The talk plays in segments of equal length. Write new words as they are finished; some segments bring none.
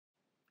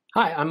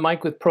Hi, I'm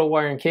Mike with Pro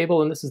Wire and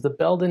Cable, and this is the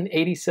Belden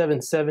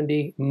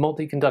 8770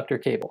 multi-conductor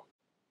cable.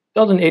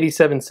 Belden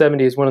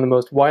 8770 is one of the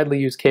most widely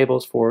used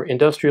cables for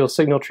industrial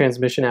signal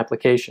transmission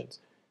applications.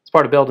 It's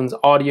part of Belden's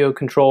audio,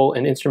 control,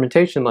 and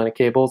instrumentation line of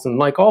cables, and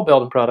like all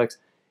Belden products,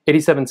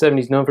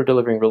 8770 is known for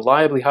delivering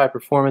reliably high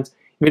performance,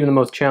 even in the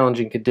most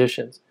challenging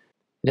conditions.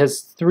 It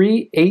has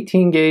three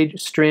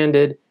 18-gauge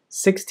stranded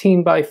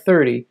 16 by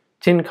 30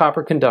 tin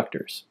copper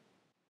conductors.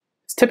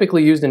 It's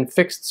typically used in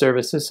fixed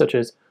services such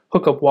as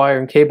hookup wire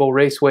and cable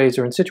raceways,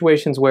 or in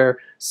situations where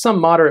some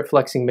moderate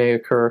flexing may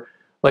occur,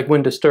 like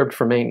when disturbed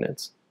for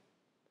maintenance.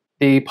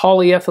 The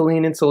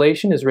polyethylene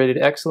insulation is rated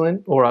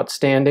excellent or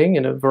outstanding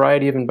in a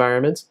variety of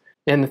environments,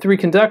 and the three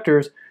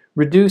conductors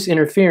reduce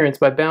interference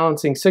by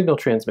balancing signal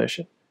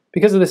transmission.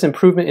 Because of this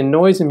improvement in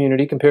noise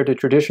immunity compared to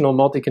traditional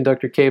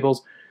multi-conductor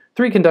cables,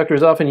 three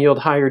conductors often yield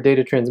higher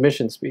data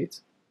transmission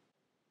speeds.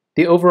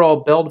 The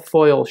overall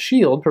Beldfoil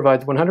shield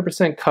provides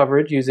 100%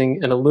 coverage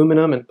using an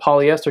aluminum and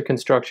polyester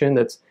construction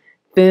that's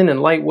thin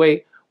and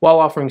lightweight while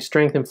offering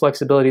strength and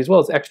flexibility as well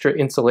as extra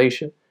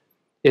insulation.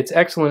 It's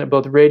excellent at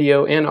both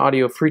radio and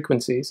audio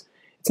frequencies.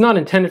 It's not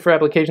intended for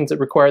applications that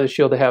require the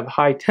shield to have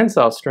high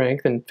tensile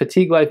strength, and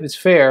fatigue life is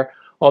fair,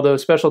 although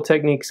special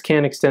techniques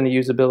can extend the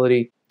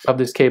usability of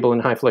this cable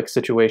in high flex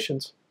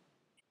situations.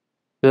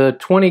 The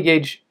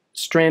 20-gauge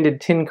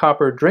stranded tin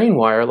copper drain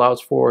wire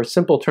allows for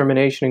simple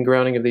termination and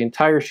grounding of the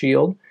entire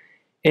shield,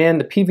 and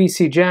the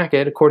PVC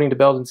jacket, according to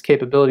Belden's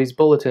capabilities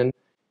bulletin,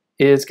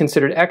 is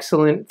considered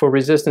excellent for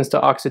resistance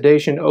to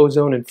oxidation,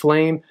 ozone, and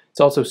flame. It's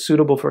also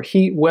suitable for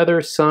heat,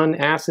 weather, sun,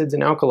 acids,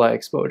 and alkali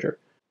exposure.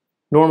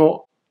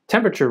 Normal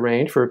temperature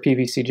range for a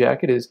PVC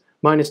jacket is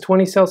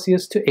 -20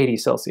 Celsius to 80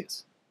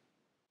 Celsius.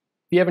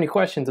 If you have any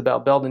questions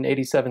about Belden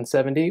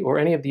 8770 or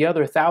any of the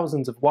other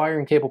thousands of wire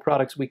and cable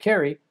products we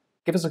carry,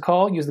 give us a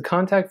call, use the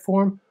contact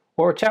form,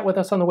 or chat with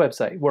us on the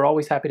website. We're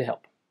always happy to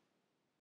help.